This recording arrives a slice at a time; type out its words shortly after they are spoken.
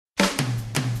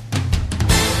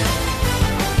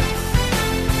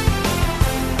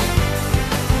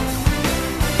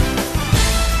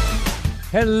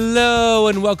Hello,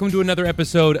 and welcome to another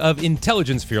episode of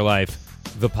Intelligence for Your Life,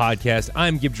 the podcast.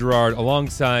 I'm Gib Gerard,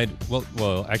 alongside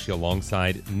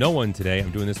no one today.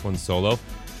 I'm doing this one solo.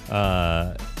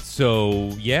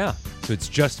 So it's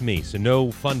just me. So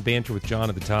no fun banter with John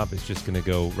at the top. It's just going to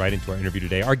go right into our interview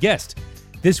today. Our guest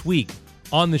this week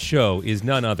on the show is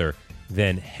none other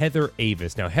than Heather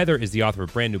Avis. Now, Heather is the author of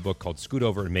a brand new book called Scoot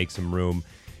Over and Make Some Room.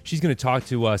 She's going to talk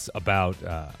to us about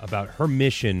her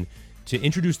mission to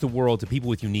introduce the world to people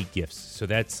with unique gifts. So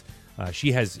that's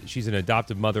she's an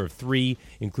adoptive mother of 3,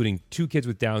 including 2 kids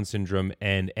with Down syndrome,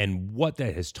 and what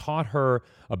that has taught her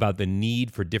about the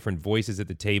need for different voices at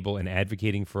the table and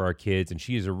advocating for our kids. And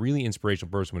she is a really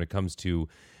inspirational person when it comes to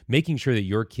making sure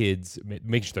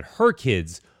that her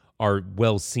kids are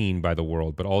well seen by the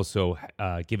world, but also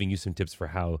giving you some tips for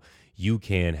how you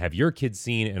can have your kids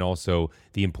seen, and also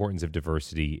the importance of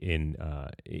diversity in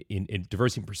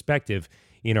diversity and perspective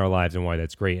in our lives, and why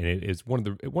that's great. And it is one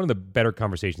of the better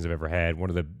conversations I've ever had.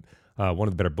 One of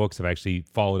the better books I've actually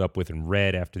followed up with and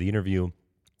read after the interview.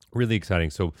 Really exciting.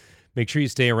 So make sure you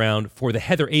stay around for the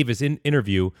Heather Avis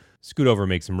interview. Scoot over and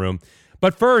make some room.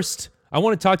 But first, I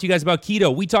want to talk to you guys about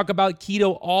keto. We talk about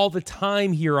keto all the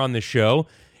time here on the show,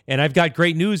 and I've got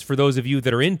great news for those of you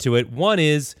that are into it. One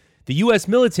is the U.S.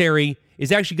 military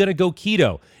is actually going to go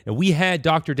keto. And we had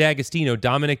Dr.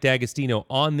 Dominic D'Agostino,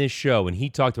 on this show, and he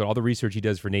talked about all the research he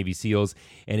does for Navy SEALs,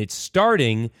 and it's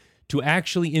starting to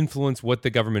actually influence what the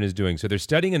government is doing. So they're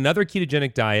studying another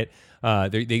ketogenic diet.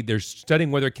 They're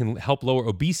studying whether it can help lower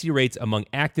obesity rates among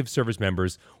active service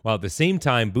members, while at the same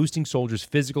time boosting soldiers'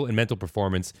 physical and mental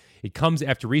performance. It comes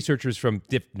after researchers from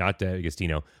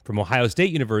Ohio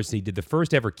State University did the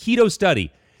first ever keto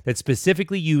study that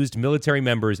specifically used military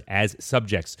members as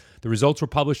subjects. The results were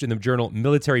published in the journal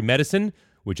Military Medicine,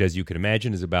 which, as you can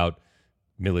imagine, is about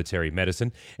military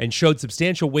medicine, and showed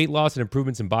substantial weight loss and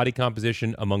improvements in body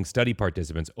composition among study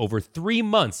participants. Over 3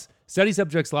 months, study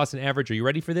subjects lost an average, are you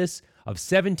ready for this, of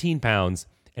 17 pounds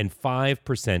and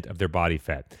 5% of their body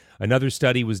fat. Another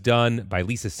study was done by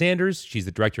Lisa Sanders. She's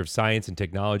the Director of Science and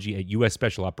Technology at U.S.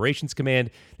 Special Operations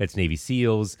Command. That's Navy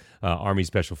SEALs, Army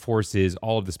Special Forces,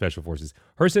 all of the Special Forces.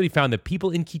 Her study found that people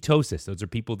in ketosis, those are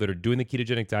people that are doing the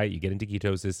ketogenic diet, you get into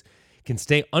ketosis, can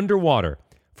stay underwater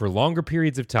for longer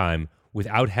periods of time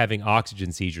without having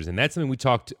oxygen seizures. And that's something we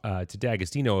talked to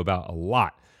D'Agostino about a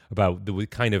lot, about the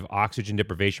kind of oxygen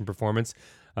deprivation performance,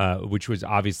 which was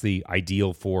obviously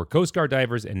ideal for Coast Guard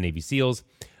divers and Navy SEALs.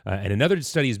 And another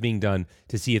study is being done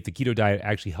to see if the keto diet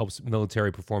actually helps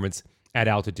military performance at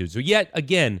altitude. So yet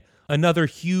again, another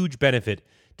huge benefit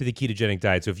to the ketogenic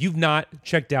diet. So if you've not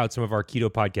checked out some of our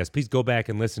keto podcasts, please go back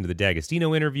and listen to the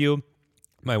D'Agostino interview,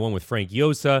 my one with Frank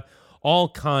Yosa, all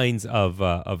kinds of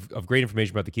great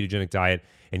information about the ketogenic diet.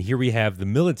 And here we have the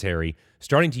military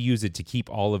starting to use it to keep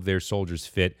all of their soldiers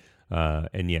fit. So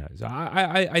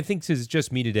I think this is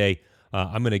just me today.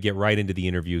 I'm going to get right into the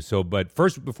interview. But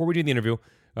first, before we do the interview,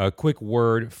 a quick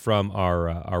word from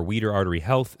our Weider Artery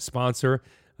Health sponsor.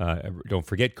 Don't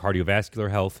forget,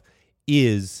 cardiovascular health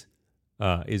is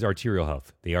arterial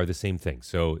health. They are the same thing.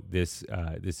 So this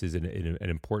is an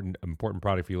important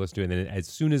product for you to listen to. And then as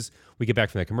soon as we get back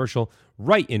from that commercial,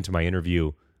 right into my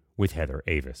interview with Heather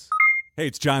Avis. Hey,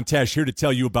 it's John Tesh here to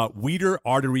tell you about Weider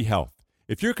Artery Health.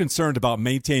 If you're concerned about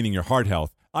maintaining your heart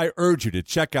health, I urge you to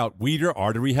check out Weider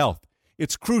Artery Health.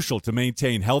 It's crucial to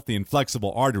maintain healthy and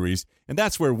flexible arteries, and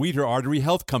that's where Weider Artery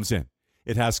Health comes in.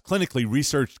 It has clinically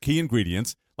researched key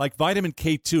ingredients like vitamin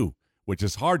K2, which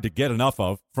is hard to get enough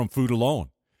of from food alone.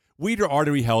 Weider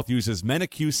Artery Health uses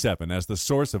MENA-Q7 as the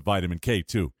source of vitamin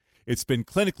K2. It's been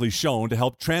clinically shown to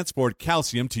help transport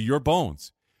calcium to your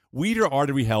bones. Weider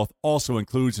Artery Health also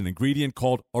includes an ingredient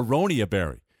called aronia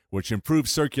berry, which improves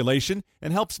circulation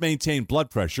and helps maintain blood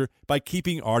pressure by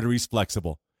keeping arteries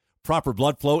flexible. Proper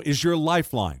blood flow is your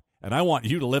lifeline, and I want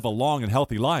you to live a long and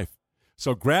healthy life.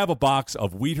 So grab a box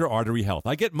of Weider Artery Health.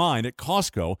 I get mine at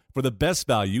Costco for the best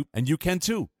value, and you can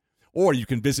too. Or you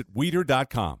can visit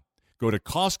Weider.com. Go to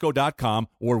Costco.com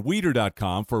or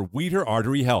Weider.com for Weider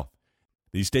Artery Health.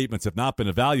 These statements have not been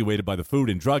evaluated by the Food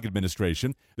and Drug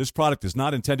Administration. This product is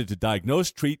not intended to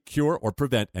diagnose, treat, cure, or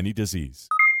prevent any disease.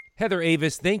 Heather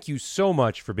Avis, thank you so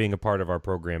much for being a part of our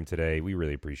program today. We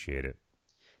really appreciate it.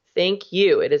 Thank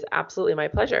you. It is absolutely my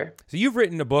pleasure. So you've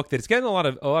written a book that's getting a lot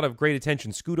of great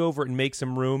attention. Scoot Over and Make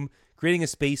Some Room, creating a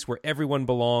space where everyone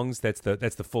belongs. That's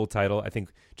the full title. I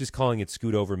think just calling it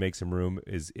Scoot Over, Make Some Room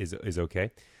is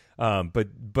okay. And this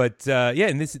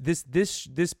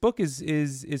book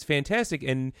is fantastic,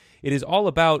 and it is all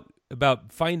about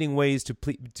finding ways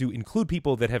to include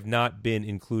people that have not been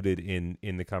included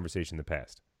in the conversation in the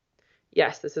past.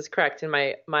 Yes, this is correct. And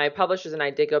my publishers and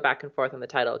I did go back and forth on the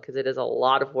title because it is a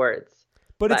lot of words.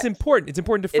 But it's important. It's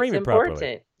important to frame it properly.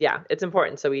 Important. Yeah, it's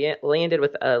important. So we landed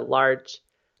with a lot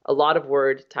of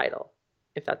word title,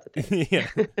 if that's a thing. Yeah.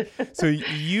 So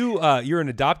you're an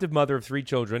adoptive mother of 3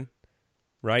 children,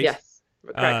 right? Yes,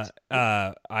 correct.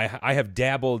 I have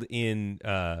dabbled in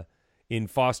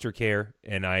foster care,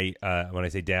 and when I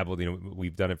say dabbled,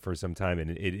 we've done it for some time, and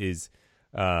it is.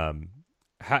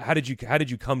 How did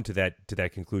you come to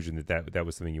that conclusion that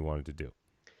was something you wanted to do?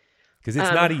 Because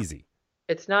it's not easy.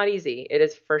 It's not easy. It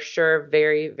is for sure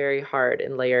very, very hard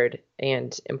and layered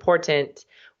and important.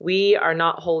 We are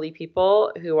not holy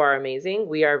people who are amazing.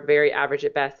 We are very average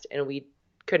at best, and we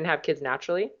couldn't have kids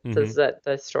naturally. Mm-hmm. So this is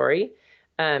the story.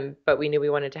 But we knew we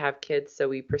wanted to have kids, so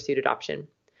we pursued adoption.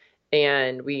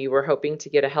 And we were hoping to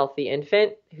get a healthy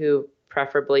infant who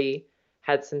preferably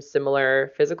had some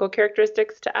similar physical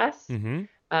characteristics to us.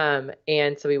 Mm-hmm.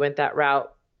 And so we went that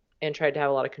route and tried to have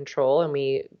a lot of control. And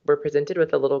we were presented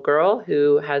with a little girl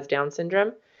who has Down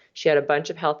syndrome. She had a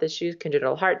bunch of health issues,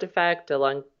 congenital heart defect, a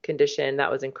lung condition that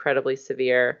was incredibly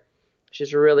severe.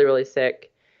 She's really, really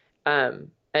sick. And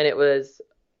it's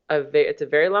a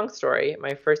very long story.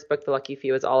 My first book, The Lucky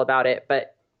Few, was all about it,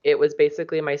 but it was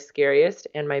basically my scariest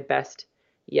and my best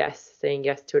yes, saying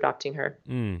yes to adopting her.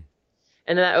 Mm.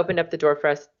 And then that opened up the door for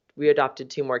us. We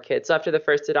adopted 2 more kids. So after the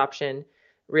first adoption,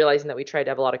 realizing that we tried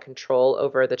to have a lot of control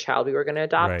over the child we were going to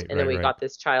adopt. And then we got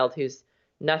this child who's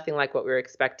nothing like what we were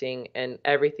expecting and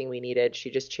everything we needed. She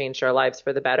just changed our lives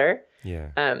for the better. Yeah.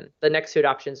 The next 2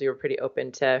 adoptions, we were pretty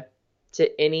open to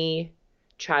any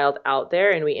child out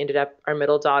there. And we ended up, our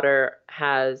middle daughter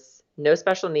has no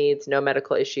special needs, no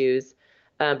medical issues,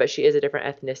 but she is a different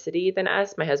ethnicity than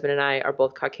us. My husband and I are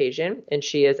both Caucasian, and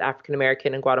she is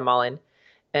African-American and Guatemalan.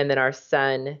 And then our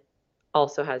son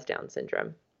also has Down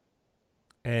syndrome.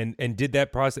 And did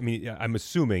that process? I mean, I'm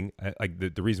assuming like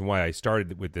the reason why I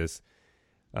started with this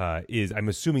is I'm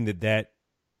assuming that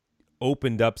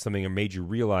opened up something or made you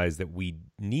realize that we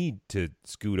need to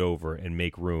scoot over and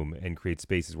make room and create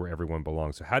spaces where everyone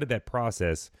belongs. So how did that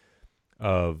process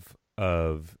of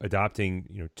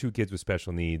adopting 2 kids with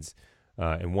special needs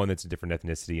and one that's a different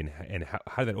ethnicity and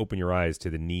how did that open your eyes to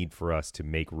the need for us to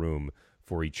make room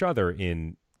for each other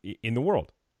in the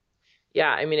world?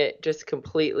 Yeah, I mean, it just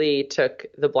completely took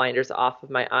the blinders off of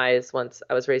my eyes once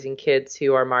I was raising kids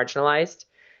who are marginalized.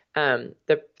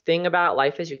 The thing about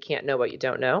life is you can't know what you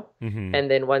don't know. Mm-hmm. And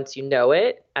then once you know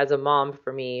it, as a mom,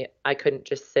 for me, I couldn't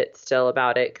just sit still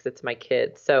about it because it's my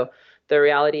kids. So the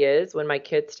reality is when my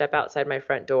kids step outside my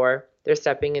front door, they're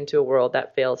stepping into a world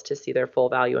that fails to see their full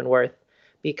value and worth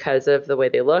because of the way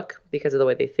they look, because of the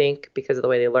way they think, because of the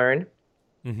way they learn,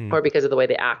 mm-hmm. or because of the way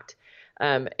they act.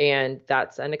 And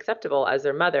that's unacceptable as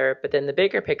their mother. But then the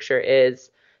bigger picture is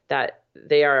that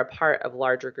they are a part of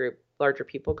larger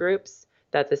people groups,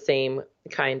 that the same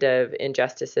kind of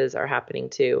injustices are happening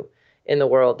to in the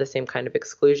world, the same kind of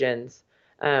exclusions.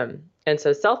 And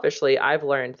so selfishly, I've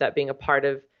learned that being a part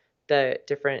of the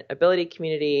different ability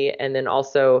community and then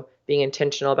also being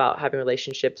intentional about having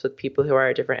relationships with people who are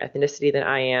a different ethnicity than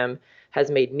I am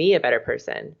has made me a better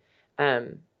person.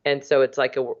 And so it's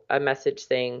like a message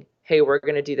saying, hey, we're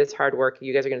going to do this hard work.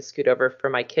 You guys are going to scoot over for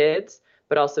my kids,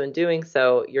 but also in doing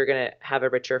so, you're going to have a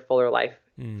richer, fuller life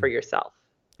for yourself.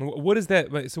 What does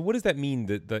that? So what does that mean?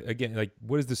 Again, like,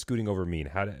 what does the scooting over mean?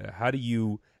 How do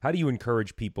you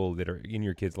encourage people that are in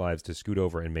your kids' lives to scoot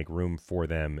over and make room for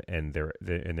them and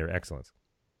their excellence?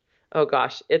 Oh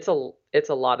gosh, it's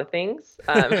a lot of things.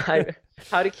 How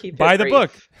to keep it buy the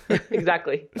brief. book.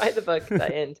 Exactly, buy the book.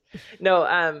 The end.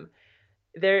 No,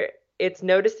 it's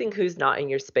noticing who's not in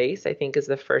your space, I think, is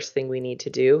the first thing we need to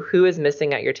do. Who is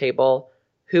missing at your table?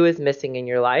 Who is missing in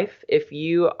your life? If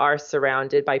you are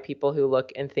surrounded by people who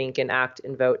look and think and act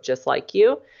and vote just like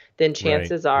you, then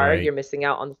chances are you're missing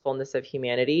out on the fullness of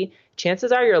humanity.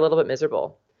 Chances are you're a little bit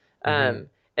miserable. Mm-hmm.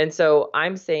 And so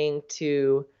I'm saying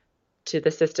to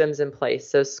the systems in place,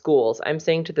 so schools, I'm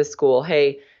saying to the school,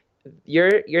 hey,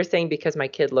 you're saying because my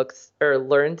kid looks or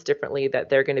learns differently that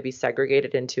they're going to be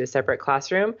segregated into a separate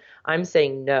classroom. I'm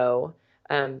saying no.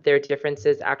 Their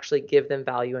differences actually give them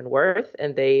value and worth,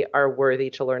 and they are worthy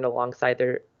to learn alongside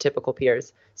their typical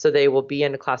peers. So they will be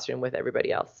in a classroom with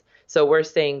everybody else. So we're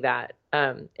saying that.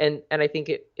 And I think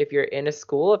if you're in a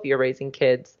school, if you're raising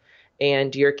kids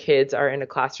and your kids are in a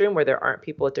classroom where there aren't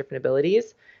people with different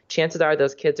abilities, chances are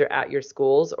those kids are at your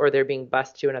schools or they're being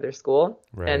bused to another school.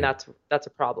 Right. And that's a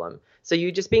problem. So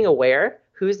you just being aware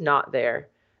who's not there,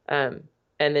 and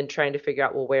then trying to figure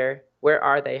out, well, where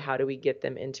are they? How do we get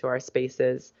them into our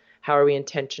spaces? How are we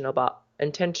intentional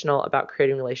about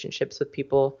creating relationships with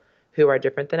people who are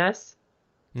different than us?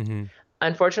 Mm-hmm.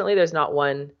 unfortunately, there's not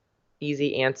one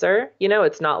easy answer.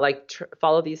 It's not like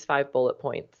follow these 5 bullet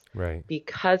points. Right.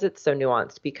 Because it's so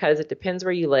nuanced, because it depends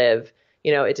where you live.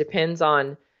 It depends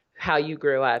on how you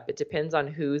grew up. It depends on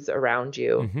who's around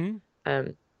you.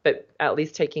 Mm-hmm. But at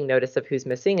least taking notice of who's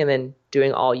missing and then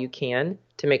doing all you can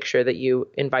to make sure that you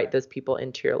invite those people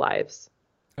into your lives.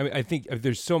 I mean, I think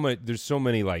there's so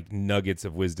many like nuggets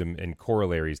of wisdom and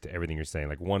corollaries to everything you're saying.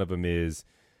 Like one of them is,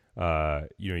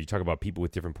 you talk about people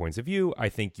with different points of view. I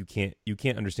think you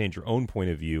can't understand your own point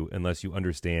of view unless you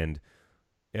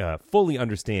fully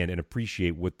understand and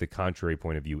appreciate what the contrary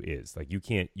point of view is. Like you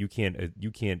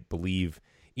can't believe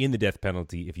in the death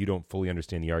penalty if you don't fully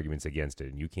understand the arguments against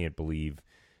it, and you can't believe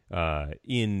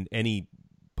in any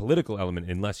political element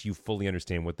unless you fully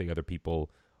understand what the other people,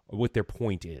 what their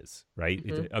point is, right?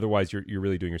 Mm-hmm. Otherwise, you're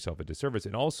really doing yourself a disservice.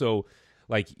 And also,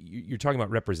 like you're talking about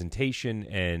representation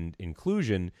and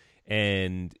inclusion,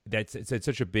 and it's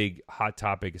such a big hot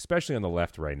topic, especially on the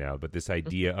left right now. But this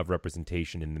idea of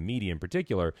representation in the media in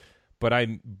particular, but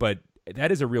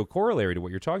that is a real corollary to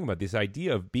what you're talking about. This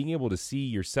idea of being able to see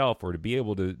yourself or to be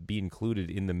able to be included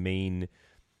in the main.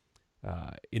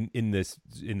 In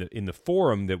the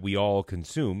forum that we all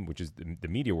consume, which is the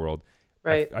media world,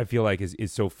 right? I feel like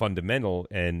is so fundamental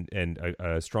and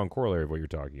a strong corollary of what you're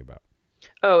talking about.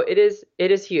 Oh, it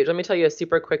is huge. Let me tell you a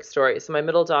super quick story. So my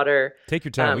middle daughter. Take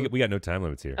your time. We got no time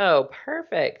limits here. Oh,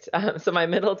 perfect. So my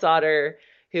middle daughter,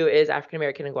 who is African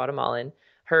American and Guatemalan,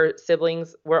 her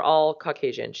siblings were all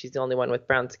Caucasian. She's the only one with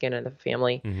brown skin in the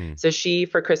family. Mm-hmm. So she,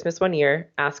 for Christmas one year,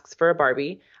 asks for a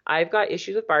Barbie. I've got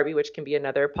issues with Barbie, which can be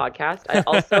another podcast. I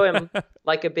also am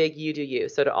like a big you do you.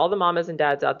 So to all the mamas and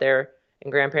dads out there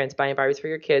and grandparents buying Barbies for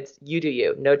your kids, you do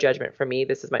you. No judgment from me.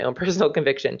 This is my own personal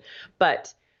conviction.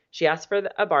 But she asked for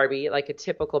a Barbie, like a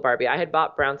typical Barbie. I had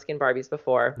bought brown skin Barbies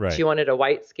before. Right. She wanted a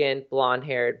white skinned, blonde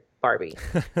haired Barbie.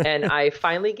 And I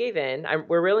finally gave in.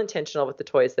 We're real intentional with the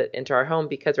toys that enter our home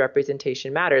because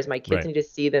representation matters. My kids Right. need to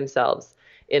see themselves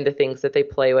in the things that they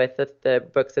play with, the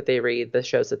books that they read, the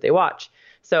shows that they watch.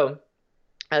 So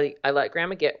I let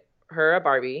Grandma get her a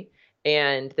Barbie.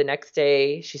 And the next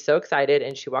day she's so excited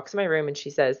and she walks in my room and she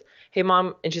says, "Hey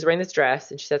Mom," and she's wearing this dress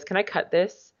and she says, "Can I cut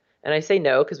this?" And I say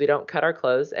no, because we don't cut our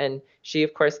clothes. And she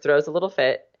of course throws a little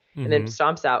fit. And then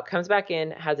stomps out, comes back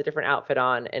in, has a different outfit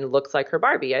on, and looks like her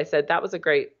Barbie. I said, "That was a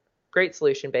great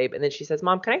solution, babe." And then she says,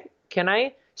 "Mom, can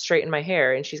I straighten my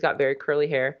hair?" And she's got very curly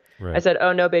hair. Right. I said,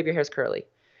 "Oh no, babe, your hair's curly."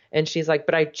 And she's like,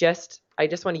 "But I just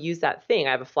want to use that thing.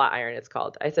 I have a flat iron, it's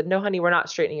called." I said, "No, honey, we're not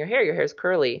straightening your hair. Your hair's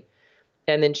curly."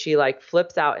 And then she like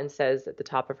flips out and says at the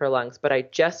top of her lungs, "But I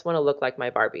just want to look like my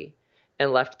Barbie,"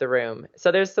 and left the room.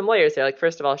 So there's some layers there. Like,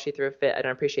 first of all, she threw a fit. I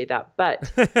don't appreciate that.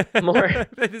 But more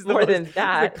than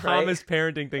that, the calmest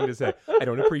parenting thing to say. I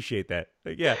don't appreciate that.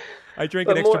 Like, yeah, I drank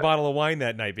an extra bottle of wine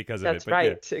that night because of it. That's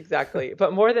right. Yeah. Exactly.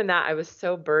 But more than that, I was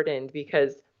so burdened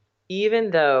because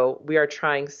even though we are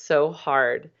trying so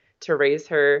hard to raise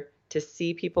her, to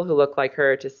see people who look like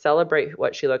her, to celebrate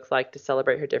what she looks like, to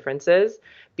celebrate her differences,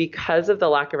 because of the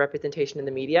lack of representation in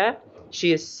the media,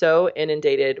 she is so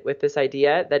inundated with this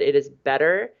idea that it is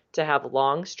better to have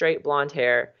long, straight blonde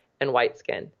hair and white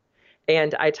skin.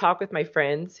 And I talk with my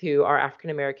friends who are African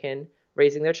American,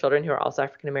 raising their children who are also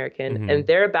African American, and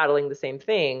they're battling the same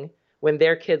thing when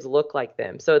their kids look like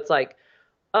them. So it's like,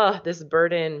 this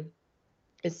burden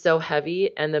is so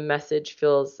heavy, and the message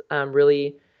feels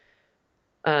really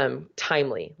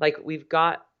timely. Like,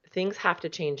 things have to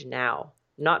change now,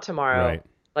 not tomorrow. Right.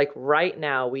 Like right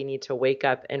now, we need to wake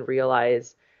up and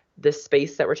realize the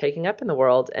space that we're taking up in the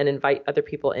world and invite other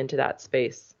people into that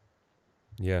space.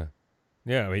 Yeah.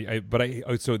 Yeah. I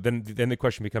mean, so then the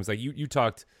question becomes like, you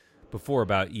talked before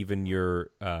about even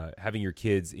your, having your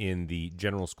kids in the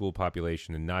general school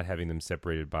population and not having them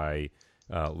separated by,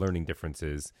 learning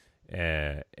differences.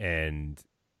 And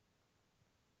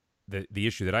the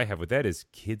issue that I have with that is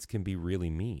kids can be really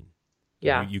mean.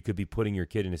 Yeah. You could be putting your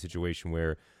kid in a situation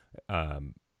where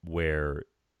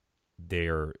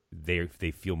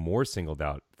they feel more singled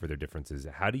out for their differences.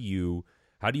 How do you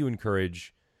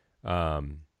encourage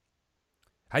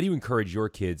your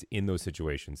kids in those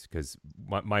situations? Because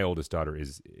my oldest daughter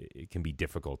it can be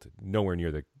difficult. Nowhere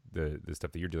near the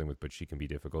stuff that you're dealing with, but she can be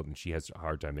difficult, and she has a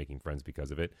hard time making friends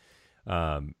because of it.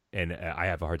 And I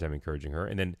have a hard time encouraging her.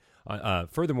 And then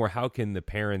furthermore, how can the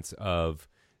parents of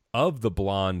the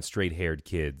blonde, straight-haired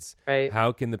kids, right,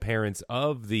 how can the parents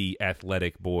of the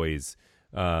athletic boys,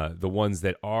 the ones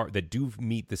that do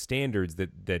meet the standards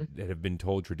that have been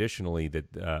told traditionally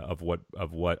that of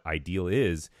what ideal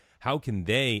is, how can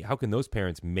those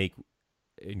parents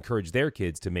encourage their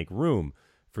kids to make room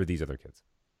for these other kids?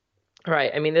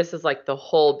 Right. I mean, this is like the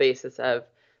whole basis of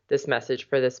this message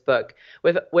for this book.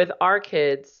 With our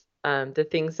kids, the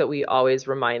things that we always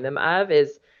remind them of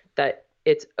is that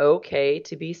it's okay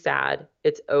to be sad.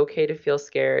 It's okay to feel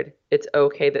scared. It's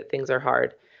okay that things are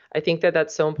hard. I think that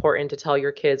that's so important to tell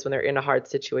your kids when they're in a hard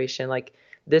situation. Like,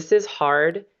 this is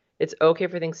hard. It's okay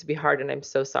for things to be hard, and I'm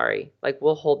so sorry. Like,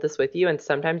 we'll hold this with you, and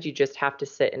sometimes you just have to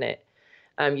sit in it.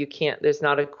 You can't, there's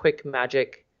not a quick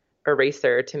magic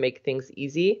eraser to make things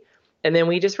easy. And then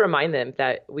we just remind them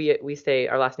that we say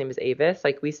our last name is Avis.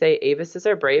 Like, we say Avises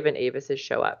are brave and Avises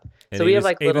show up. And so we have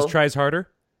like Avis tries harder?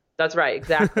 That's right,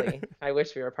 exactly. I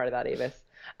wish we were part of that, Avis.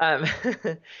 And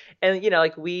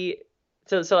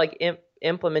like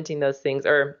implementing those things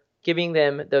or giving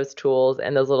them those tools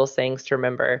and those little sayings to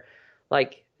remember,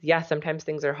 like, yeah, sometimes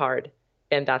things are hard,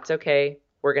 and that's okay.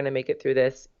 We're going to make it through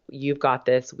this. You've got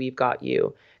this. We've got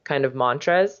you, kind of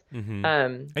mantras. Mm-hmm.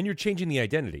 And you're changing the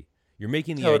identity. You're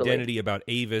making the identity about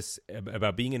Avis,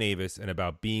 about being an Avis, and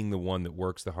about being the one that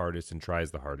works the hardest and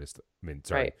tries the hardest. I mean,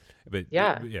 sorry. Right. But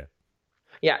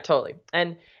yeah, totally.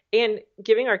 And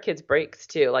giving our kids breaks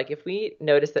too. Like, if we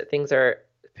notice that things are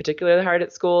particularly hard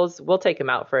at schools, we'll take them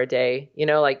out for a day,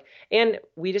 and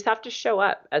we just have to show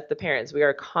up as the parents. We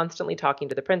are constantly talking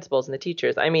to the principals and the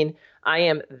teachers. I mean, I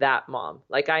am that mom.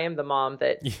 Like, I am the mom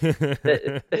that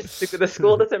the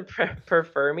school doesn't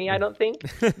prefer me, I don't think,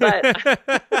 but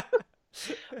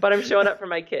but I'm showing up for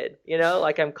my kid,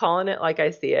 like, I'm calling it like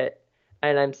I see it,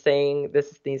 and I'm saying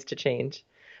this needs to change.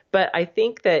 But I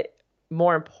think that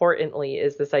more importantly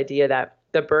is this idea that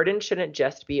the burden shouldn't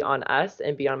just be on us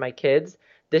and be on my kids.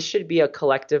 This should be a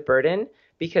collective burden,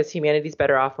 because humanity's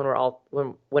better off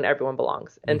when everyone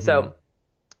belongs. And so,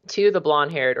 to the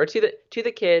blonde-haired, or to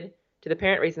the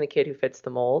parent raising the kid who fits the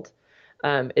mold,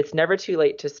 it's never too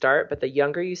late to start, but the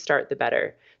younger you start, the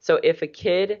better. So if a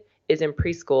kid is in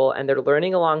preschool and they're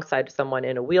learning alongside someone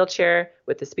in a wheelchair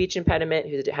with a speech impediment,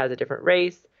 who has a different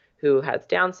race, who has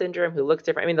Down syndrome, who looks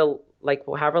different, I mean,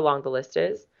 however long the list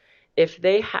is, if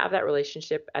they have that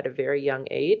relationship at a very young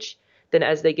age, then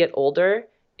as they get older,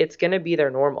 it's going to be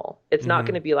their normal. It's not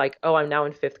going to be like, oh, I'm now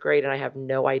in 5th grade and I have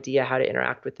no idea how to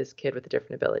interact with this kid with a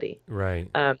different ability. Right.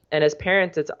 And as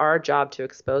parents, it's our job to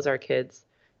expose our kids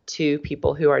to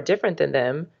people who are different than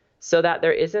them, so that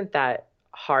there isn't that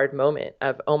hard moment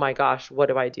of, oh my gosh, what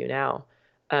do I do now?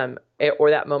 Or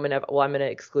that moment of, well, I'm going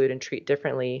to exclude and treat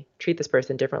this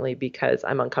person differently because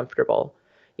I'm uncomfortable,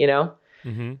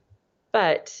 Mm-hmm.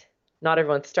 But not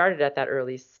everyone started at that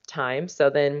early time.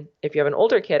 So then if you have an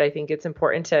older kid, I think it's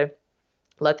important to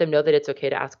let them know that it's okay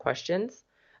to ask questions,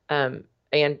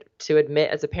 and to admit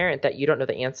as a parent that you don't know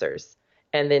the answers,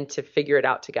 and then to figure it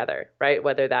out together, right?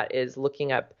 Whether that is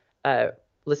looking up,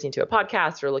 listening to a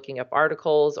podcast, or looking up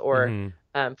articles, or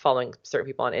following certain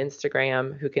people on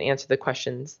Instagram who can answer the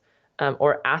questions,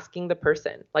 or asking the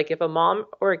person. Like, if a mom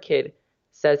or a kid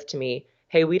says to me,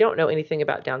 hey, we don't know anything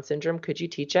about Down syndrome, could you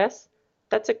teach us?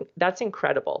 That's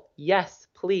incredible. Yes,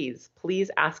 please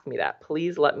ask me that.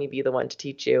 Please let me be the one to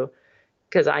teach you,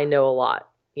 because I know a lot,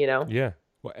 Yeah.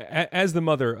 Well, as the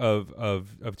mother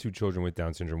of 2 children with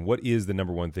Down syndrome, what is the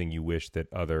number one thing you wish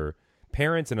that other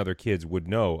parents and other kids would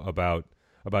know about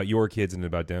your kids and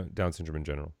about Down syndrome in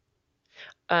general?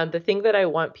 The thing that I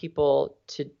want people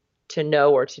to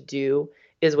know or to do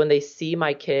is, when they see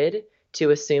my kid,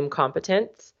 to assume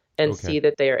competence and see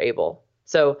that they are able.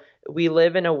 So we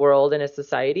live in a world, in a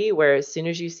society, where as soon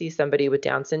as you see somebody with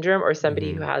Down syndrome, or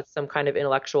somebody who has some kind of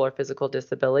intellectual or physical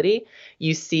disability,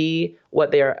 you see what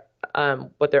they're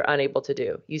unable to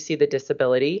do. You see the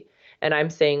disability. And I'm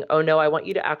saying, oh no, I want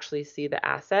you to actually see the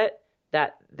asset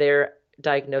that their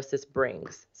diagnosis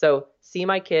brings. So see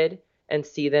my kid and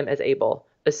see them as able.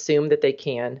 Assume that they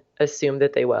can. Assume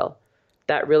that they will.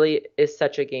 That really is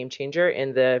such a game changer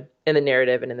in the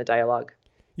narrative and in the dialogue.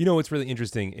 What's really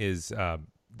interesting is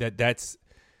that's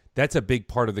a big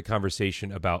part of the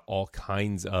conversation about all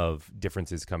kinds of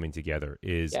differences coming together,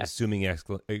 is assuming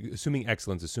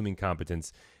excellence, assuming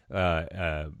competence.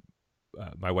 My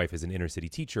wife is an inner city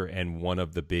teacher, and one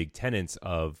of the big tenets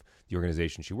of the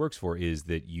organization she works for is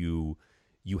that you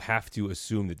have to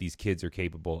assume that these kids are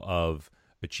capable of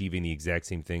achieving the exact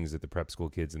same things that the prep school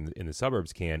kids in the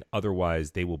suburbs can.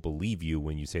 Otherwise, they will believe you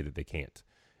when you say that they can't.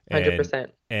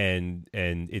 100%. And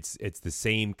it's the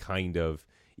same kind of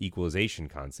equalization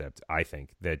concept, I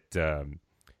think, that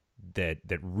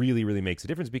really, really makes a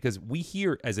difference, because we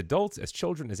hear, as adults, as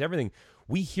children, as everything,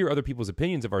 we hear other people's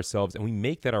opinions of ourselves, and we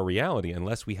make that our reality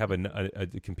unless we have a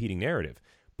competing narrative.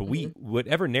 But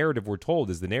whatever narrative we're told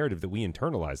is the narrative that we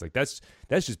internalize. Like, that's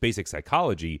just basic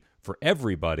psychology for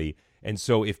everybody. And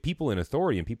so if people in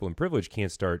authority and people in privilege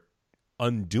can't start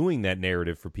undoing that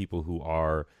narrative for people who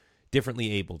are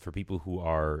differently abled, for people who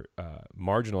are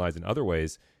marginalized in other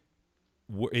ways,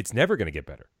 it's never going to get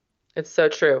better. It's so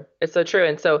true. It's so true.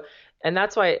 And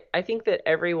that's why I think that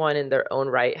everyone in their own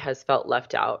right has felt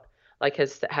left out, like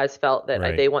has felt that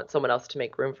Right. they want someone else to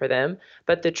make room for them.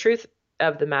 But the truth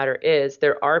of the matter is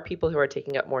there are people who are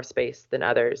taking up more space than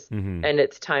others. Mm-hmm. And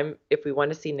it's time, if we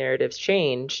want to see narratives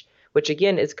change, which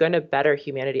again is going to better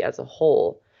humanity as a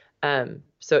whole.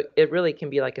 So it really can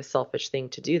be like a selfish thing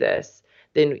to do this.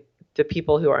 Then the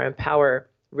people who are in power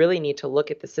really need to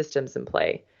look at the systems in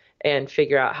play and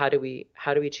figure out how do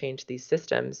we change these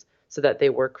systems so that they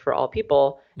work for all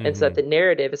people, and so that the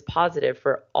narrative is positive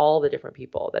for all the different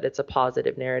people, that it's a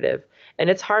positive narrative. And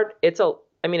it's hard. It's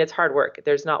hard work.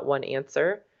 There's not one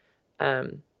answer.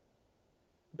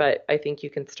 But I think you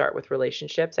can start with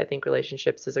relationships. I think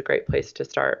relationships is a great place to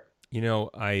start.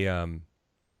 I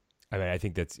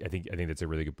think that's a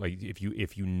really good, like,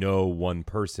 if you know one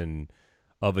person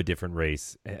of a different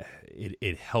race,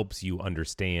 it helps you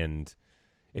understand,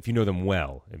 if you know them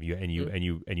well, if you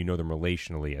know them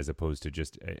relationally as opposed to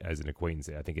just as an acquaintance.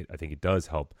 I think it does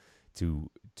help to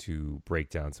break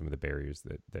down some of the barriers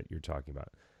that you're talking about.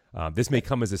 This may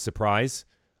come as a surprise.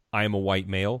 I am a white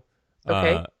male.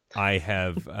 Okay. I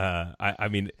have I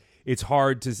mean, it's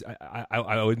hard to,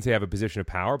 I wouldn't say I have a position of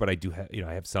power, but I do have,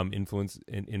 I have some influence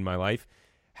in my life.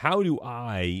 How do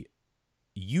I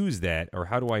use that, or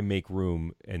how do I make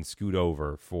room and scoot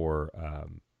over for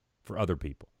other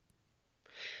people?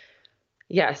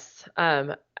 Yes.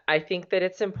 I think that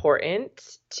it's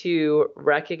important to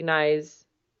recognize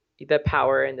the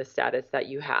power and the status that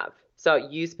you have. So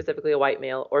you specifically, a white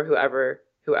male, or whoever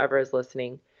is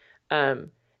listening, and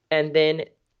then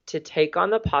to take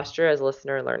on the posture as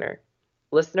listener and learner.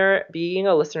 Being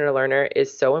a listener and learner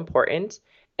is so important,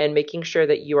 and making sure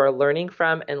that you are learning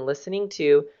from and listening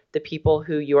to the people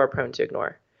who you are prone to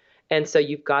ignore. And so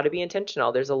you've got to be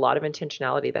intentional. There's a lot of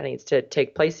intentionality that needs to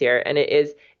take place here. And it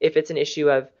is, if it's an issue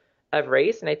of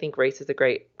race, and I think race is a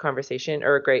great conversation,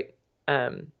 or a great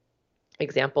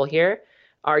example here.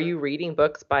 Are you reading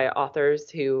books by authors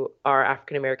who are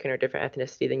African American or different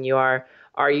ethnicity than you are?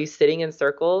 Are you sitting in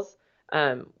circles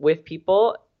with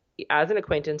people as an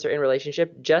acquaintance or in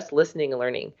relationship, just listening and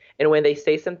learning? And when they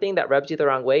say something that rubs you the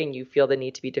wrong way and you feel the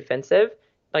need to be defensive,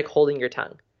 like holding your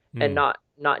tongue and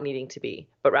not needing to be,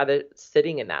 but rather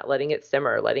sitting in that, letting it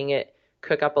simmer, letting it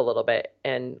cook up a little bit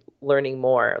and learning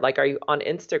more. Like, are you on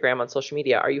Instagram, on social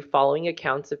media? Are you following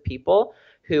accounts of people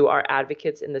who are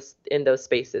advocates in those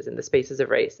spaces, in the spaces of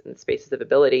race, in the spaces of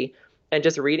ability, and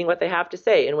just reading what they have to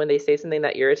say? And when they say something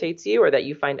that irritates you or that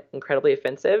you find incredibly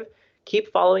offensive, keep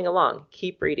following along,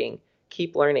 keep reading,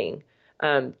 keep learning.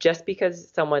 Just because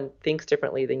someone thinks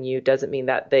differently than you doesn't mean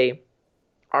that they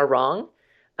are wrong,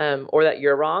 or that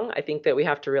you're wrong. I think that we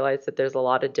have to realize that there's a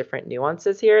lot of different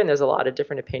nuances here, and there's a lot of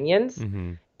different opinions,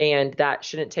 and that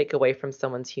shouldn't take away from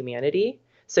someone's humanity.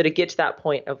 So to get to that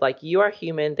point of like, you are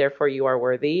human, therefore you are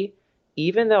worthy,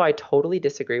 even though I totally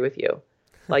disagree with you,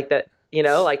 like that,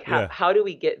 like how do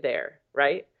we get there?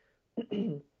 Right.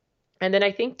 And then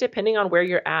I think depending on where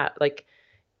you're at, like,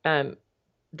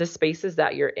 the spaces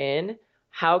that you're in,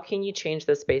 how can you change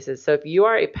those spaces? So if you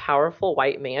are a powerful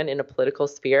white man in a political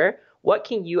sphere, what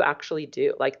can you actually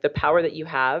do? Like, the power that you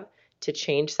have to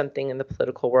change something in the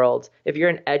political world. If you're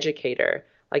an educator,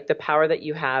 like the power that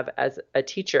you have as a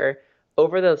teacher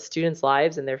over the students'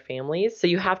 lives and their families. So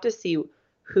you have to see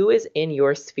who is in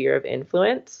your sphere of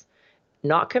influence,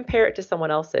 not compare it to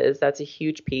someone else's. That's a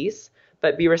huge piece,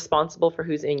 but be responsible for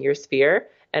who's in your sphere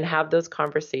and have those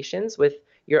conversations with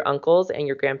your uncles and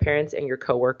your grandparents and your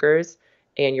coworkers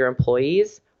and your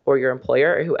employees or your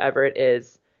employer or whoever it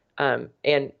is,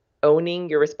 and owning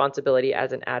your responsibility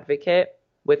as an advocate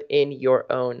within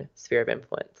your own sphere of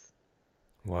influence.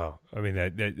 Wow. I mean,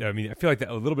 I feel like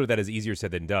a little bit of that is easier said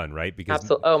than done, right? Because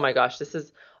absolutely. Oh my gosh,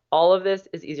 all of this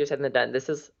is easier said than done. This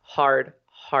is hard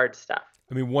stuff.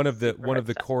 I mean, one of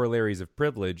the corollaries of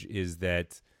privilege is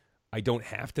that I don't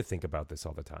have to think about this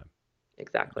all the time.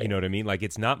 Exactly. You know what I mean? Like,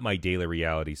 it's not my daily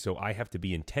reality, so I have to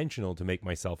be intentional to make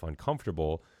myself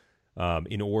uncomfortable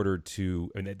in order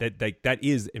to, and that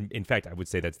is, in fact, I would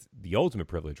say that's the ultimate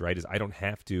privilege, right? Is I don't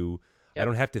have to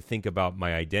think about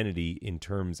my identity in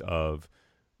terms of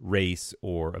race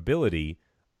or ability,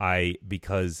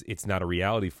 because it's not a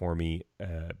reality for me,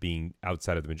 being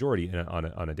outside of the majority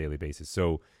on a daily basis.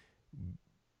 So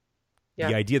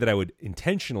the idea that I would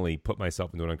intentionally put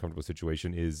myself into an uncomfortable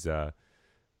situation is,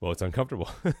 well, it's uncomfortable.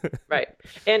 Right.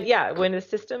 And when the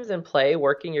system's in play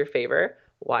work in your favor,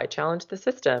 why challenge the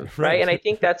system, Right. right? And I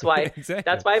think that's why Exactly.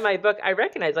 that's why my book, I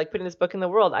recognize, like, putting this book in the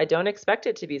world, I don't expect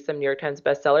it to be some New York Times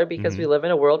bestseller, because we live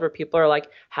in a world where people are like,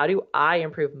 how do I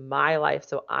improve my life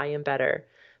so I am better?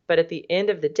 But at the end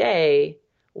of the day,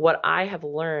 what I have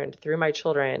learned through my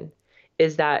children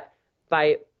is that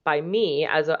by me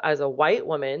as a white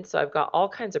woman, so I've got all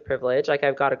kinds of privilege, like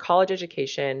I've got a college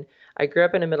education, I grew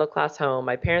up in a middle class home,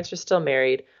 my parents are still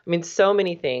married. I mean, so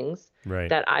many things Right.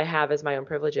 that I have as my own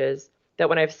privileges, that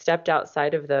when I've stepped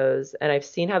outside of those and I've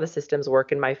seen how the systems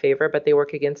work in my favor, but they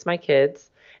work against my kids,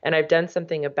 and I've done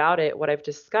something about it, what I've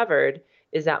discovered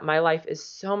is that my life is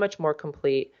so much more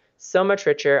complete, so much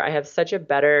richer. I have such a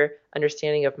better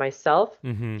understanding of myself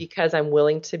because I'm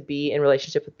willing to be in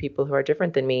relationship with people who are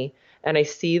different than me. And I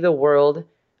see the world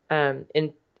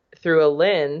in through a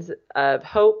lens of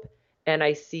hope, and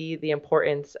I see the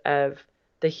importance of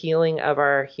the healing of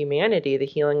our humanity, the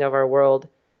healing of our world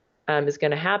is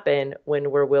going to happen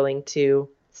when we're willing to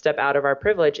step out of our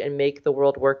privilege and make the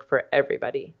world work for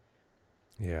everybody.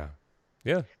 Yeah.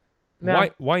 Yeah. Yeah.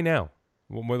 Why now?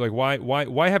 Like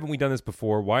why haven't we done this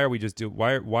before? Why are we just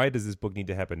why does this book need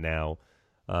to happen now?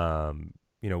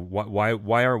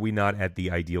 Why are we not at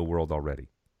the ideal world already?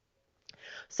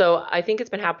 So I think it's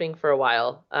been happening for a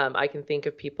while. I can think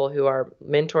of people who are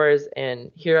mentors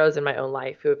and heroes in my own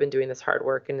life who have been doing this hard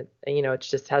work, and it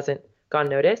just hasn't gone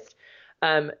noticed.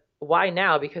 Why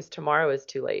now? Because tomorrow is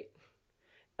too late.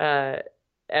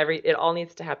 It all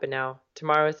needs to happen now.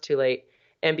 Tomorrow is too late.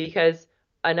 And because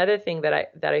another thing that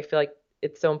I feel like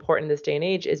it's so important in this day and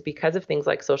age is because of things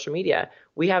like social media.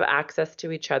 We have access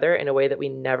to each other in a way that we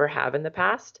never have in the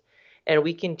past, and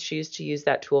we can choose to use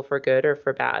that tool for good or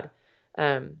for bad.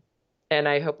 And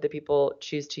I hope that people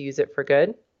choose to use it for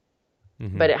good,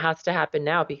 but it has to happen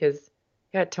now because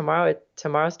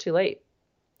tomorrow's too late.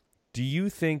 Do you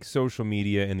think social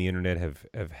media and the internet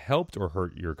have helped or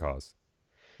hurt your cause?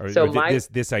 Or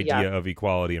this idea of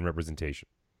equality and representation?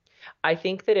 I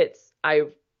think that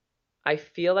I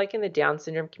feel like in the Down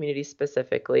syndrome community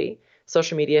specifically,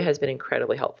 social media has been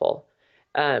incredibly helpful.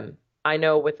 I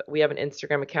know we have an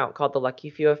Instagram account called the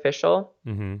Lucky Few Official,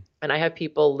 and I have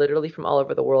people literally from all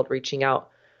over the world reaching out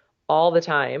all the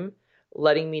time,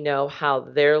 letting me know how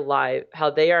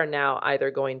they are now either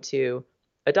going to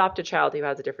adopt a child who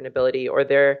has a different ability, or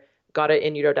they're got an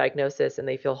in utero diagnosis and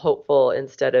they feel hopeful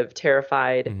instead of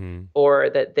terrified, or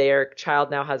that their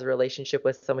child now has a relationship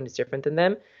with someone who's different than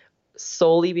them,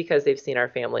 solely because they've seen our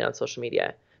family on social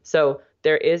media. So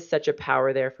there is such a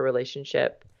power there for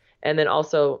relationship. And then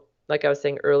also, like I was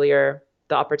saying earlier,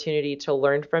 the opportunity to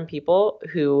learn from people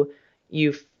who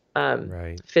you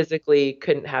physically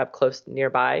couldn't have close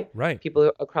nearby,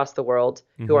 people across the world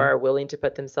who are willing to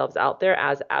put themselves out there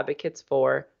as advocates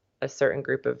for a certain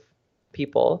group of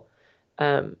people.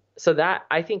 So that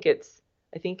I think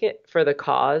for the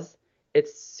cause,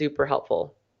 it's super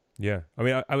helpful. Yeah. I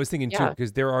mean, I was thinking too,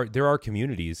 because there are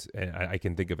communities, and I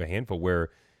can think of a handful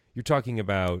where you're talking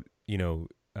about,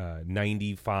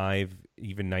 95,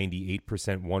 even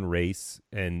 98% one race,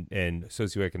 and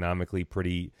socioeconomically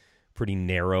pretty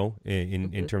narrow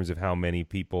in terms of how many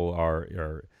people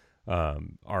are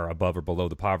above or below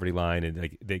the poverty line. And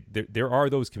like there are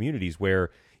those communities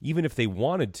where even if they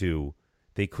wanted to,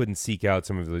 they couldn't seek out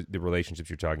some of the relationships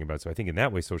you're talking about. So I think in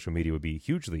that way, social media would be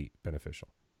hugely beneficial.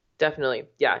 Definitely.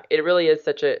 Yeah. It really is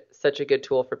such a good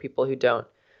tool for people who don't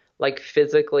like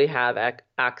physically have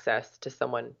access to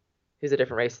someone who's a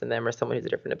different race than them or someone who's a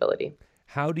different ability.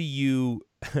 How do you,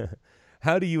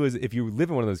 as if you live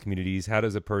in one of those communities, how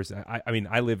does a person, I mean,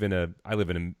 I live in a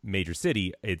major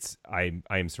city. I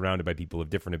am surrounded by people of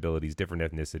different abilities, different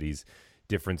ethnicities,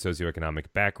 different socioeconomic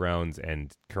backgrounds,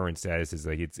 and current statuses.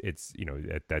 Like it's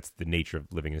that's the nature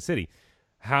of living in a city.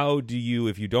 How do you,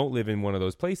 if you don't live in one of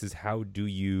those places, how do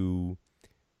you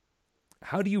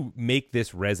make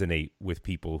this resonate with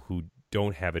people who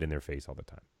don't have it in their face all the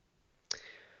time?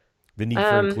 The need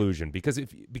for inclusion,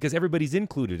 because everybody's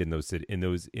included in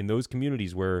those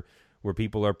communities where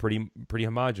people are pretty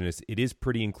homogenous. It is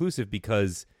pretty inclusive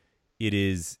because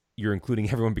you're including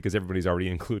everyone because everybody's already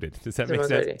included. Does that make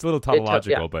sense? It's a little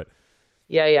tautological, but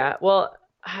yeah. Well,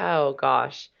 oh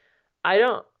gosh, I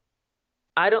don't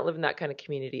live in that kind of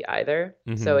community either,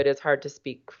 so it is hard to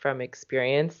speak from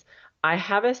experience. I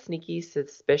have a sneaky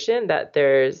suspicion that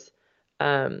there's,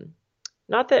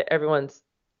 not that everyone's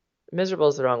miserable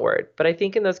is the wrong word, but I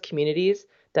think in those communities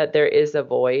that there is a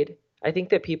void. I think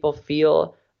that people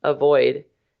feel a void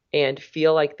and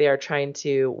feel like they are trying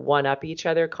to one up each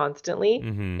other constantly.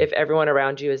 If everyone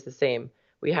around you is the same,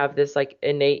 we have this like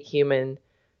innate human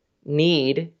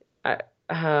need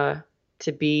to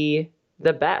be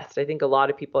the best. I think a lot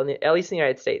of people, at least in the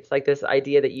United States, like this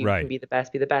idea that you can Right. be the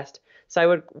best, be the best. So I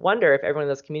would wonder if everyone in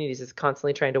those communities is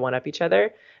constantly trying to one up each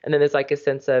other. And then there's like a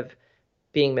sense of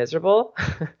being miserable,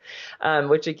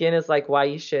 which again is like why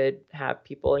you should have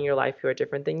people in your life who are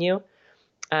different than you.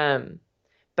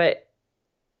 But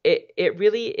it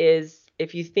really is,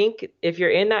 if you're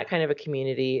in that kind of a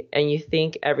community and you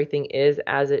think everything is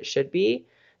as it should be,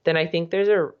 then I think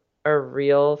there's a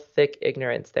real thick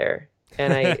ignorance there.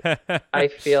 And I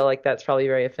feel like that's probably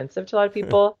very offensive to a lot of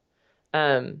people.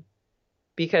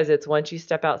 Because it's once you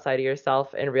step outside of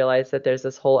yourself and realize that there's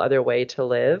this whole other way to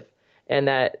live and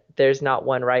that there's not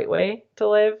one right way to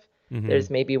live. Mhm. There's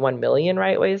maybe 1 million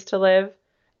right ways to live.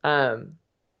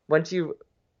 Once you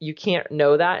can't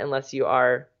know that unless you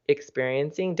are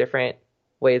experiencing different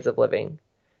ways of living.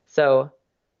 So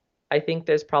I think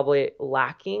there's probably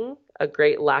a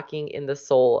great lacking in the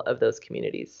soul of those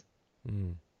communities.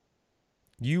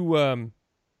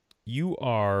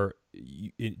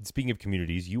 Speaking of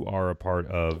communities, you are a part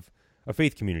of a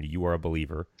faith community. You are a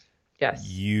believer. Yes.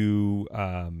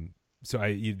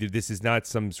 This is not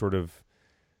some sort of,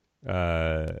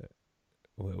 it's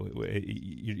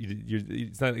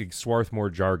not like Swarthmore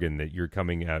jargon that you're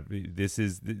coming at. This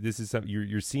is something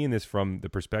you're seeing this from the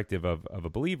perspective of a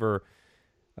believer.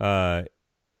 Can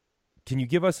you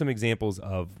give us some examples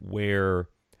of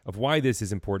why this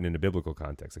is important in a biblical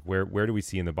context? Like where do we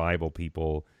see in the Bible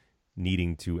people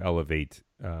needing to elevate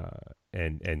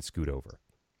and scoot over?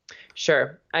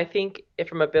 Sure. I think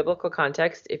from a biblical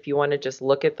context, if you want to just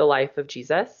look at the life of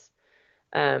Jesus,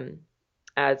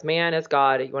 as man, as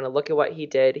God, you want to look at what he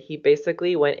did. He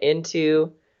basically went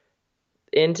into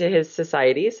his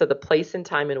society, so the place and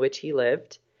time in which he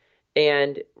lived,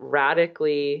 and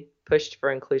radically pushed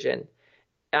for inclusion.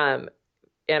 And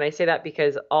I say that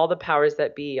because all the powers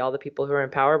that be, all the people who are in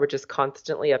power, were just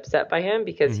constantly upset by him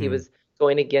because he was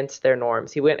going against their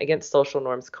norms. He went against social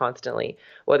norms constantly,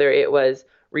 whether it was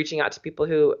reaching out to people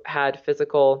who had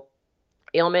physical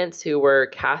ailments, who were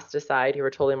cast aside, who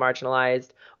were totally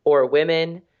marginalized, or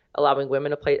women, allowing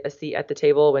women to play a seat at the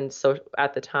table when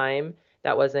at the time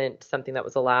that wasn't something that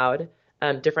was allowed.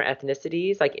 Different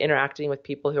ethnicities, like interacting with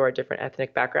people who are different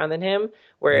ethnic background than him,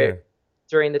 where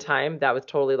during the time that was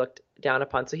totally looked down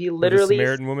upon. So he literally, the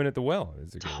Samaritan woman at the well.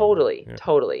 Totally.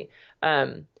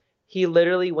 He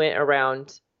literally went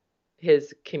around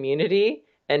his community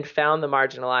and found the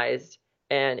marginalized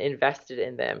and invested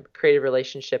in them, created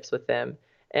relationships with them.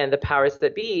 And the powers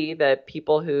that be, the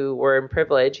people who were in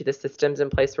privilege, the systems in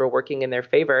place were working in their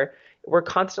favor, were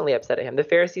constantly upset at him. The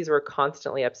Pharisees were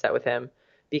constantly upset with him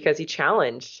because he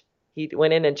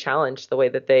went in and challenged the way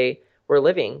that they were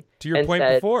living. To your point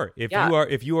before,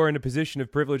 if you are in a position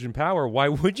of privilege and power, why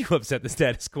would you upset the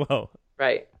status quo?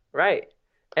 Right.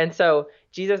 And so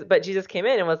Jesus came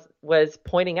in and was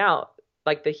pointing out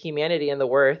like the humanity and the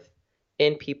worth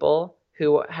in people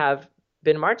who have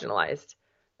been marginalized.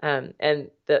 And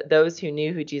those who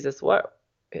knew who Jesus was,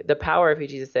 the power of who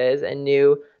Jesus is, and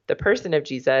knew the person of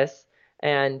Jesus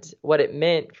and what it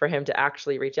meant for him to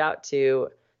actually reach out to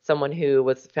someone who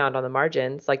was found on the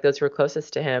margins, like those who were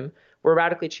closest to him, were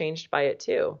radically changed by it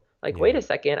too. Like, wait a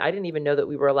second, I didn't even know that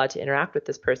we were allowed to interact with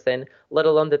this person, let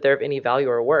alone that they're of any value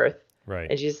or worth. Right.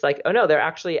 And she's like, oh no, they're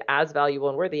actually as valuable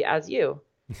and worthy as you.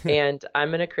 And I'm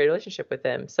going to create a relationship with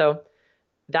them. So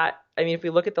if we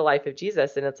look at the life of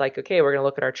Jesus and it's like, okay, we're going to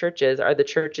look at our churches. Are the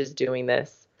churches doing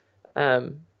this?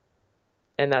 And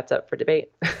that's up for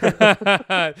debate.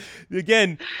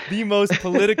 Again, the most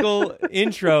political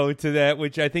intro to that,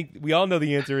 which I think we all know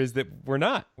the answer is that we're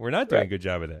not doing a good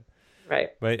job of that. Right.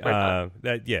 But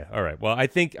all right. Well, I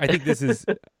think this is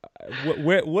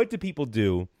what do people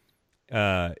do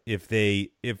if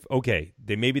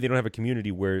maybe they don't have a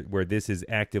community where this is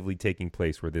actively taking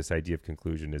place, where this idea of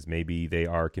conclusion is, maybe they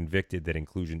are convicted that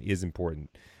inclusion is important.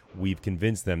 We've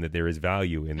convinced them that there is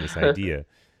value in this idea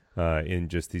in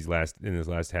this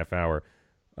last half hour.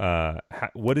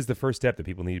 What is the first step that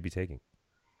people need to be taking?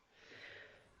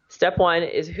 Step one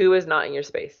is who is not in your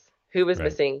space, who is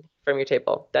missing from your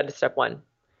table. That is step one.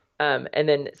 And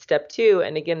then step two,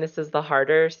 and again, this is the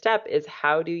harder step, is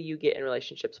how do you get in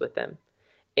relationships with them?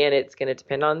 And it's going to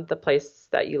depend on the place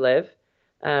that you live.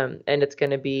 And it's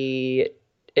going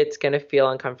to feel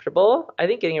uncomfortable. I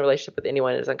think getting a relationship with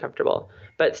anyone is uncomfortable.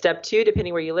 But step two,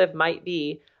 depending where you live, might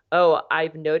be, oh,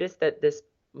 I've noticed that this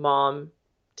mom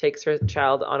takes her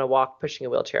child on a walk pushing a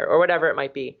wheelchair, or whatever it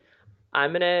might be.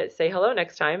 I'm going to say hello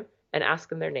next time and ask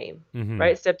them their name,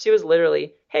 right? Step two is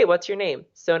literally, hey, what's your name?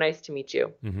 So nice to meet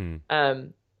you.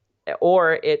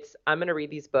 Or it's, I'm going to read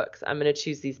these books. I'm going to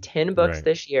choose these 10 books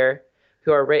this year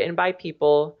who are written by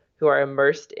people who are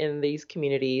immersed in these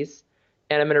communities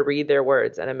and I'm going to read their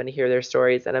words, and I'm going to hear their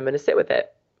stories, and I'm going to sit with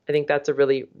it. I think that's a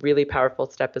really, really powerful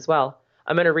step as well.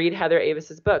 I'm going to read Heather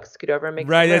Avis's book, Scoot Over and Make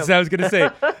Some Room. That's what I was going to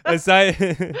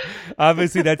say.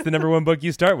 Obviously, that's the number one book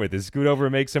you start with is Scoot Over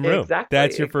and Make Some Room. Exactly.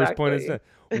 That's your first point of stuff.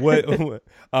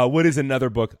 What is another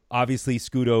book? Obviously,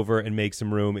 Scoot Over and Make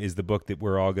Some Room is the book that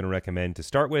we're all going to recommend to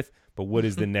start with. But what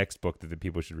is the next book that the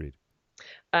people should read?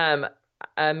 A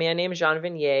man named Jean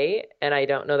Vanier, and I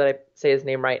don't know that I say his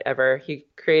name right ever. He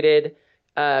created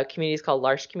communities called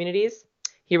L'Arche Communities.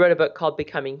 He wrote a book called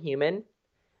Becoming Human.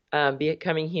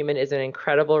 Becoming Human is an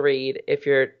incredible read if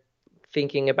you're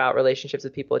thinking about relationships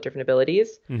with people with different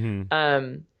abilities.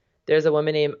 Mm-hmm. There's a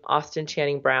woman named Austin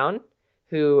Channing Brown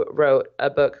who wrote a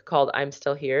book called I'm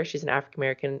Still Here. She's an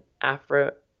African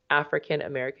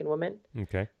American woman.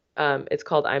 Okay. It's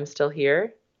called I'm Still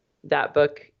Here. That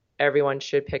book everyone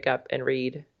should pick up and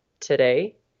read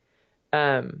today.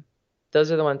 Those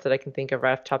are the ones that I can think of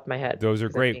right off the top of my head. Those are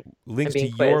great. Links to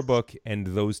your book and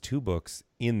those two books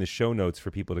in the show notes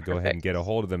for people to go ahead and get a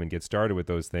hold of them and get started with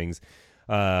those things.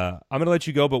 I'm going to let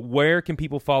you go, but where can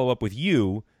people follow up with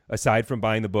you aside from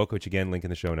buying the book, which again, link in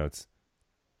the show notes?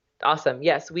 Awesome.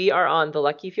 Yes, we are on The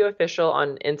Lucky Few Official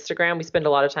on Instagram. We spend a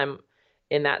lot of time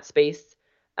in that space.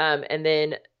 And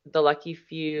then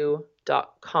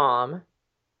theluckyfew.com.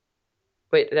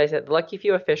 Wait, did I say The Lucky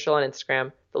Few Official on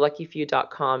Instagram?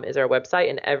 TheLuckyFew.com is our website,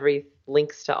 and every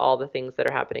links to all the things that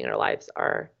are happening in our lives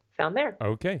are found there.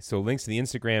 Okay, so links to the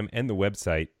Instagram and the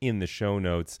website in the show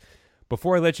notes.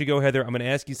 Before I let you go, Heather, I'm going to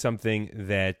ask you something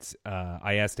that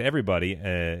I ask to everybody.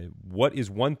 What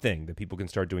is one thing that people can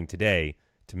start doing today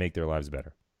to make their lives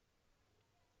better?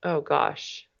 Oh,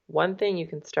 gosh. One thing you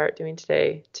can start doing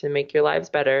today to make your lives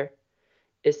better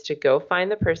is to go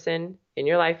find the person in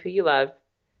your life who you love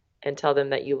and tell them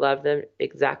that you love them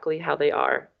exactly how they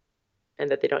are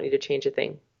and that they don't need to change a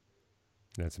thing.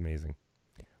 That's amazing.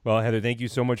 Well, Heather, thank you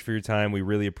so much for your time. We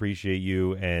really appreciate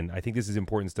you, and I think this is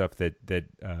important stuff that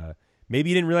maybe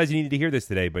you didn't realize you needed to hear this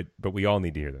today, but we all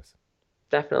need to hear this.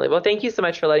 Definitely. Well, thank you so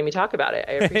much for letting me talk about it.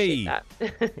 I appreciate that.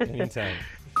 Anytime.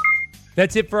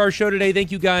 That's it for our show today.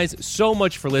 Thank you guys so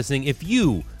much for listening. If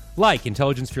you like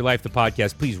Intelligence for Your Life, the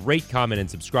podcast, please rate, comment, and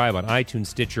subscribe on iTunes,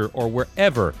 Stitcher, or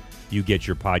wherever you get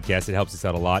your podcast. It helps us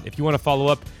out a lot. If you want to follow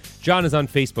up, John is on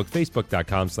Facebook,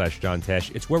 facebook.com/John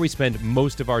Tesh. It's where we spend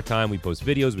most of our time. We post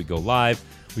videos, we go live,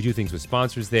 we do things with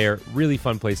sponsors there. Really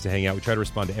fun place to hang out. We try to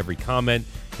respond to every comment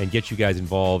and get you guys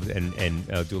involved and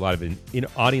do a lot of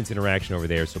audience interaction over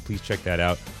there, so please check that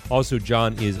out. Also,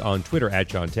 John is on Twitter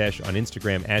 @John Tesh, on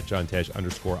Instagram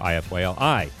 @JohnTesh_IFYL.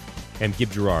 I am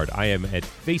Gib Gerard. I am at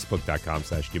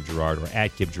facebook.com/Gib Gerard or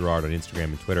 @Gib Gerard on Instagram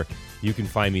and Twitter. You can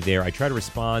find me there. I try to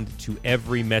respond to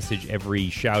every message, every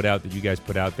shout out that you guys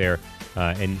put out there.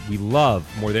 And we love,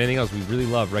 more than anything else, we really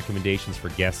love recommendations for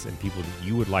guests and people that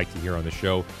you would like to hear on the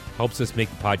show. Helps us make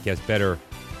the podcast better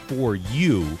for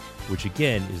you, which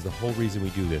again is the whole reason we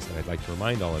do this. And I'd like to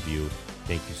remind all of you,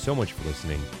 thank you so much for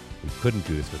listening. We couldn't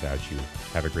do this without you.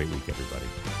 Have a great week, everybody.